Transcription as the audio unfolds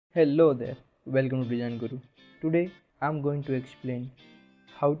Hello there, welcome to Design Guru. Today I'm going to explain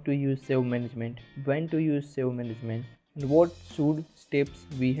how to use save management, when to use save management, and what should steps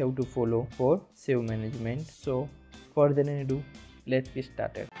we have to follow for save management. So further than ado, let's get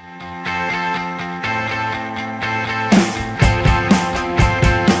started.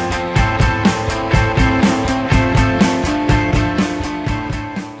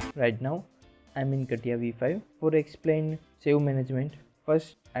 Right now I'm in Catiav5. For explain save management,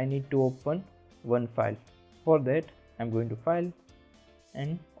 first I need to open one file. For that I'm going to file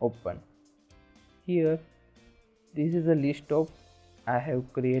and open. Here this is a list of I have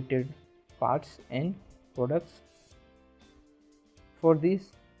created parts and products. For this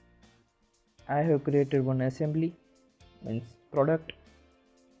I have created one assembly, means product,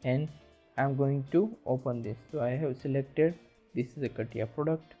 and I'm going to open this. So I have selected this is a Catiav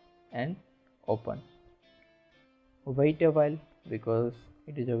product and open. Wait a while because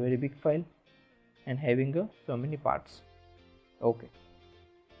it is a very big file and having so many parts. Okay,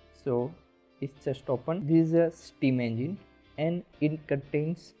 so it's just open. This is a steam engine and it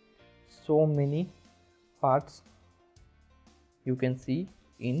contains so many parts. You can see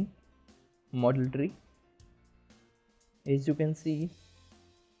in model tree, as you can see,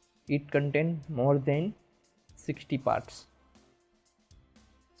 it contains more than 60 parts.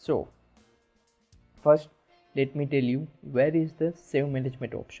 So first let me tell you where is the save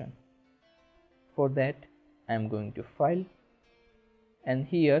management option. For that I am going to file, and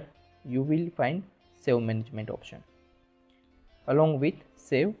here you will find save management option along with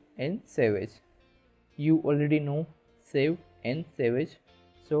save and save as. You already know save and save as,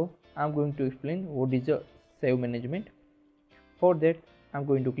 so I am going to explain what is a save management. For that I am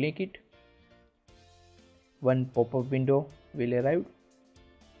going to click it. One pop-up window will arrive.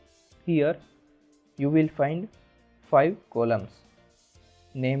 Here you will find 5 columns: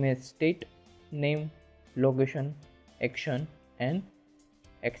 name as state, name, location, action and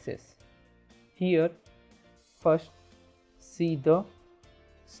access. Here first see the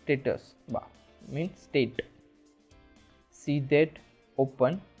status bar, means state. See that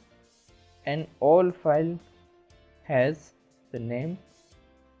open, and all file has the name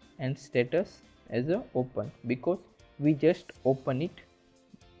and status as a open because we just open it.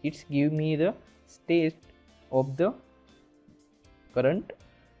 It's give me the state of the current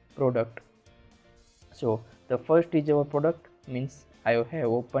product. So the first is our product, means I have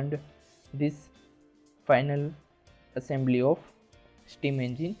opened this final assembly of steam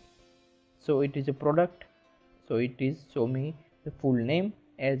engine, so it is a product, so it is show me the full name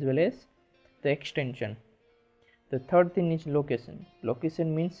as well as the extension. The third thing is location.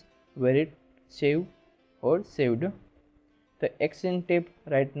 Location means where it saved or saved. The action tab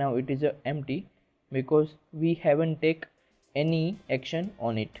right now it is empty because we haven't take any action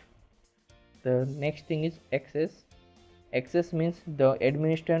on it. The next thing is access. Access means the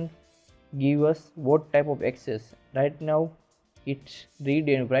administrator give us what type of access. Right now it's read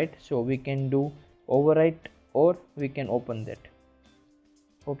and write, so we can do overwrite or we can open that.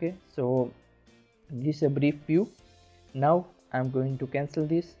 Okay, so this is a brief view. Now I'm going to cancel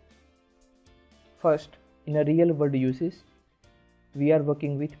this. First, in a real world uses, we are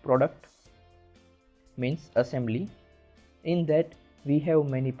working with product, means assembly. In that we have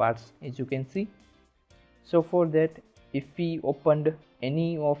many parts, as you can see. So for that, if we opened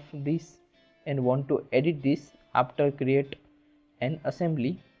any of this and want to edit this after create an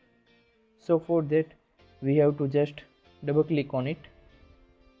assembly, so for that we have to just double click on it,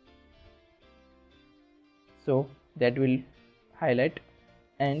 so that will highlight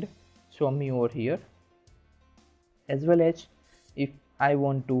and show me over here. As well as if I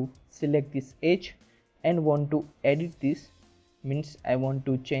want to select this edge and want to edit this, means I want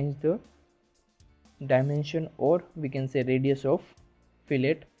to change the dimension or we can say radius of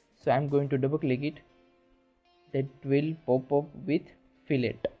fillet, so I'm going to double click it. That will pop up with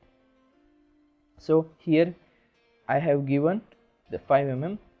fillet. So here I have given the 5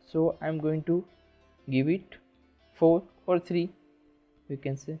 mm, so I'm going to give it 4 or 3, we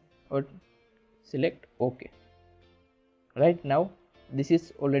can say, or select OK. Right now this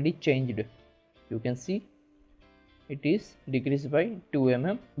is already changed. You can see it is decreased by 2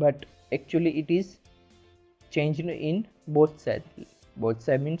 mm, but actually it is changed in both sides. Both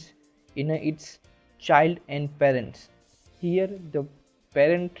sides means in its child and parents. Here the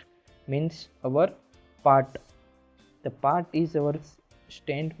parent means our part. The part is our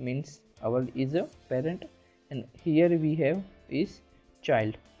stand, means our is a parent, and here we have is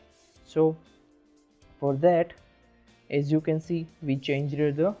child. So for that, as you can see, we changed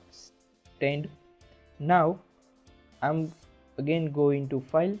the stand. Now I'm again go into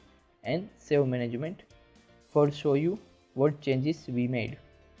file and save management for show you what changes we made.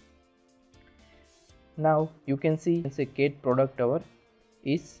 Now you can see a cat product hour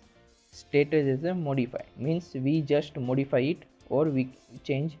is stated as a modify, means we just modify it or we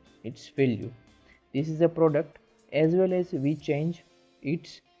change its value. This is a product, as well as we change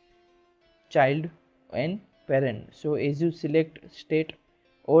its child and parent. So as you select state,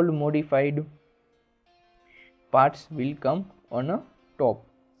 all modified parts will come on a top.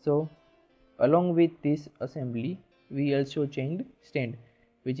 So along with this assembly we also changed stand,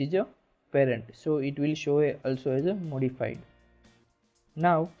 which is a parent, so it will show also as a modified.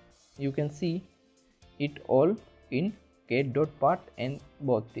 Now you can see it all in cat.part and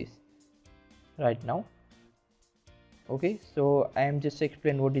both this right now. Okay, so I am just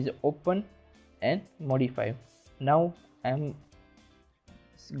explain what is open and modify. Now I am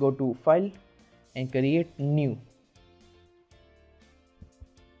go to file and create new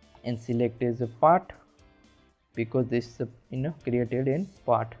and select as a part, because this is created in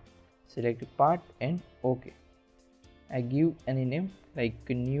part. Select part and OK. I give any name like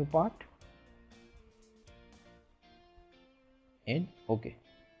new part and OK.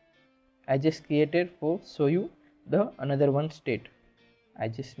 I just created for show you the another one state. I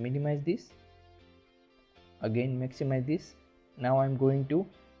just minimize this, again maximize this. Now I'm going to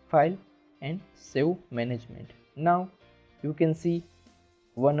file and save management. Now you can see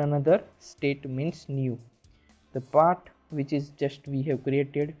one another state means new. The part which is just we have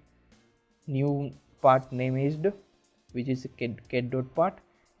created new part name is which is cat.part,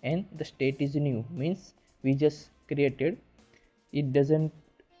 and the state is new, means we just created, it doesn't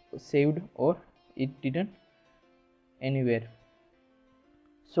saved or it didn't anywhere.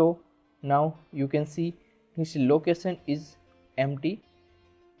 So now you can see this location is empty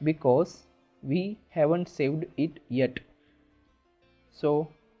because we haven't saved it yet. So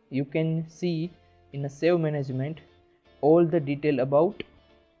you can see in a save management all the detail about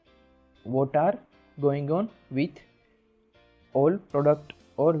what are going on with all product,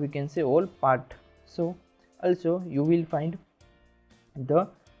 or we can say all part. So also you will find the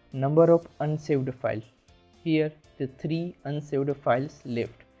number of unsaved files. Here the 3 unsaved files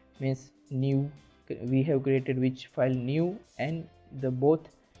left, means new we have created which file new and the both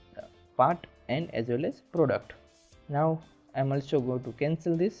part and as well as product. Now I am also going to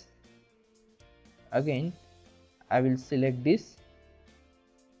cancel this. Again I will select this,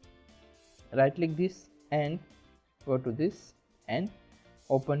 right click this and go to this and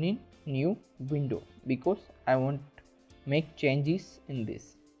open in new window, because I want make changes in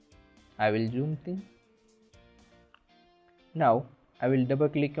this. I will zoom in. Now I will double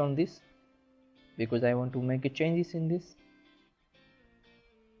click on this because I want to make a changes in this.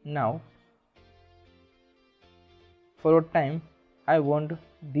 Now for a time I want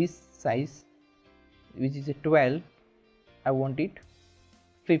this size which is a 12, I want it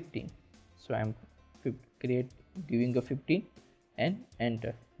 15, so I am giving a 15 and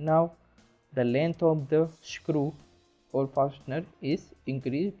enter. Now the length of the screw or fastener is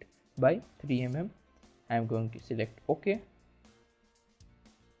increased by 3 mm. I am going to select OK,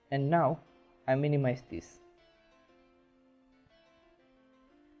 and now I minimize this.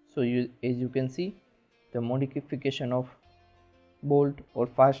 So as you can see, the modification of bolt or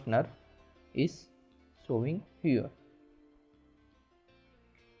fastener is showing here.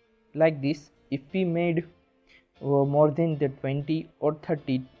 Like this, if we made more than the 20 or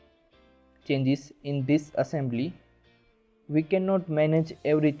 30 changes in this assembly, we cannot manage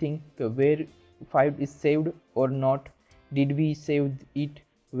everything, where file is saved or not, did we save it,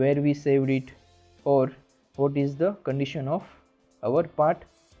 where we saved it, or what is the condition of our part.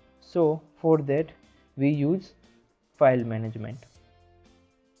 So for that we use file management.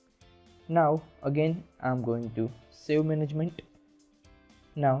 Now again I am going to save management.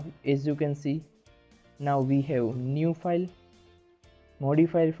 Now as you can see, now we have new file,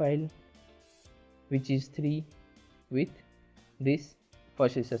 modified file, which is 3 with this.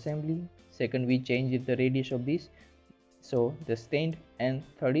 First is assembly, second we changed the radius of this, so the stand, and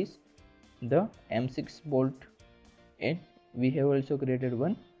third is the M6 bolt, and we have also created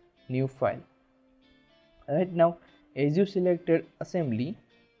one new file. Right now as you selected assembly,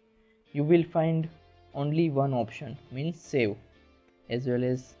 you will find only one option, means save, as well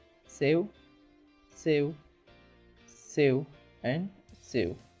as save, save, save and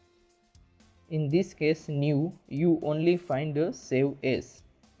save. In this case new, you only find the save as,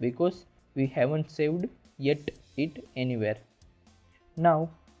 because we haven't saved yet it anywhere. Now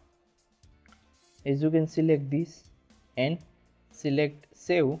as you can select this and select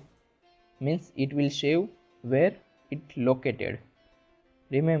save, means it will save where it located.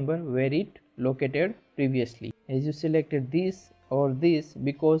 Remember where it located previously. As you selected this or this,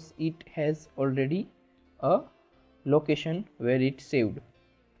 because it has already a location where it saved.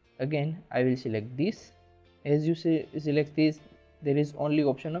 Again I will select this. As you select this, there is only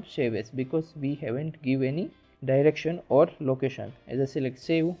option of save as, because we haven't give any direction or location. As I select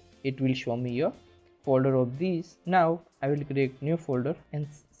save, it will show me a folder of these. Now I will create new folder and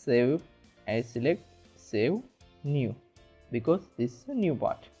save. I select save new, because this is a new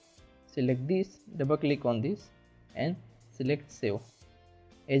part. Select this, double click on this and select save.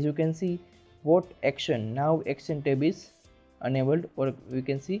 As you can see, what action, now action tab is enabled, or we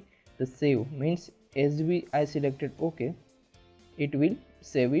can see the save means as I selected OK, it will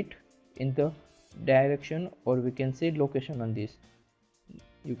save it in the direction, or we can say location on this.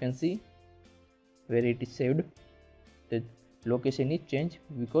 You can see where it is saved, the location is changed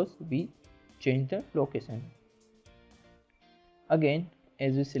because we changed the location. Again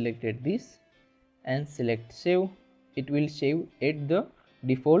as we selected this and select save, it will save at the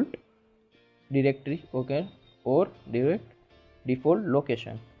default directory, okay, or default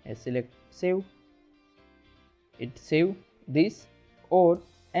location. As select save, it save this, or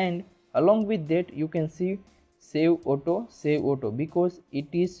and along with that you can see save auto, because it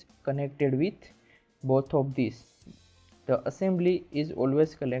is connected with both of these. The assembly is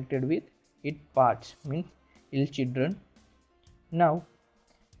always connected with its parts, means its children. Now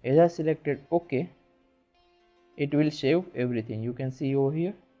as I selected OK, it will save everything. You can see over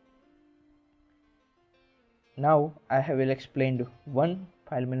here. Now I have explained one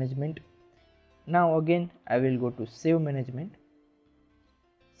file management. Now again I will go to save management.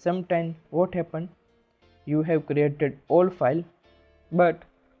 Sometime what happened, you have created all file, but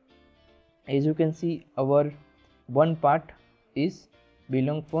as you can see our one part is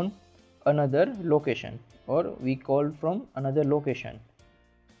belong from another location, or we call from another location.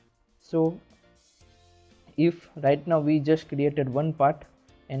 So if right now we just created one part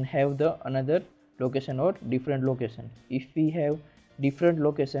and have the another location or different location, if we have different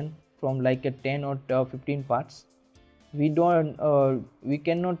location from like a 10 or 15 parts, we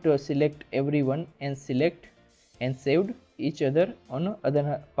cannot select everyone and select and saved each other on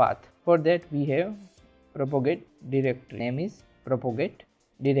other path. For that we have propagate directory, name is propagate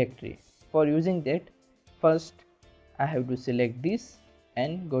directory. For using that, first I have to select this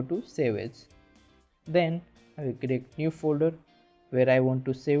and go to save as. Then I will create new folder where I want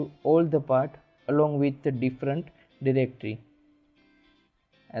to save all the part along with the different directory,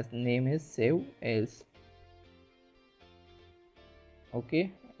 as name is save as.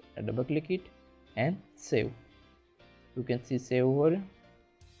 Okay, I double click it and save. You can see save over.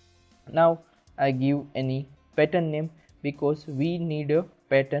 Now I give any pattern name, because we need a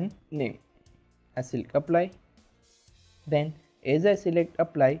pattern name. I select apply. Then as I select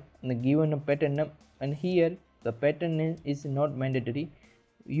apply and given a pattern name, and here the pattern name is not mandatory.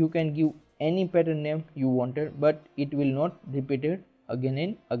 You can give any pattern name you wanted, but it will not repeat it again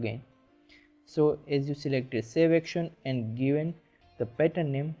and again. So as you select a save action and given the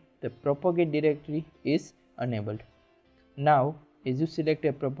pattern name, the propagate directory is enabled. Now as you select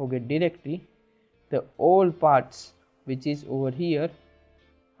a propagate directory, the all parts which is over here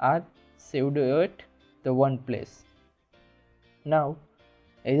are saved at the one place. Now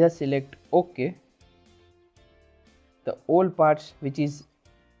as I select OK, the all parts which is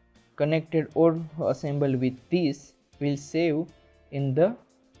connected or assembled with this will save in the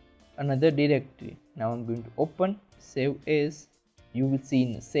another directory. Now I'm going to open save as. You will see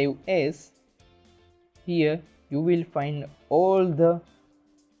in save as, here you will find all the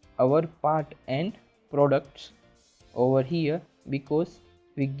our part and products over here, because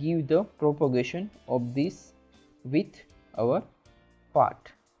we give the propagation of this with our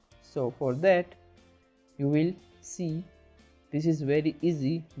part. So for that you will see this is very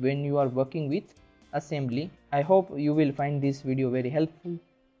easy when you are working with assembly. I hope you will find this video very helpful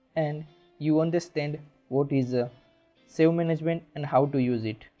and you understand what is save management and how to use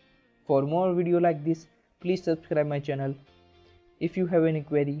it. For more video like this, please subscribe my channel. If you have any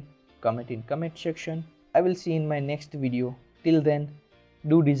query, comment in comment section. I will see you in my next video. Till then,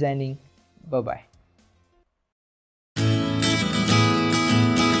 do designing. Bye bye.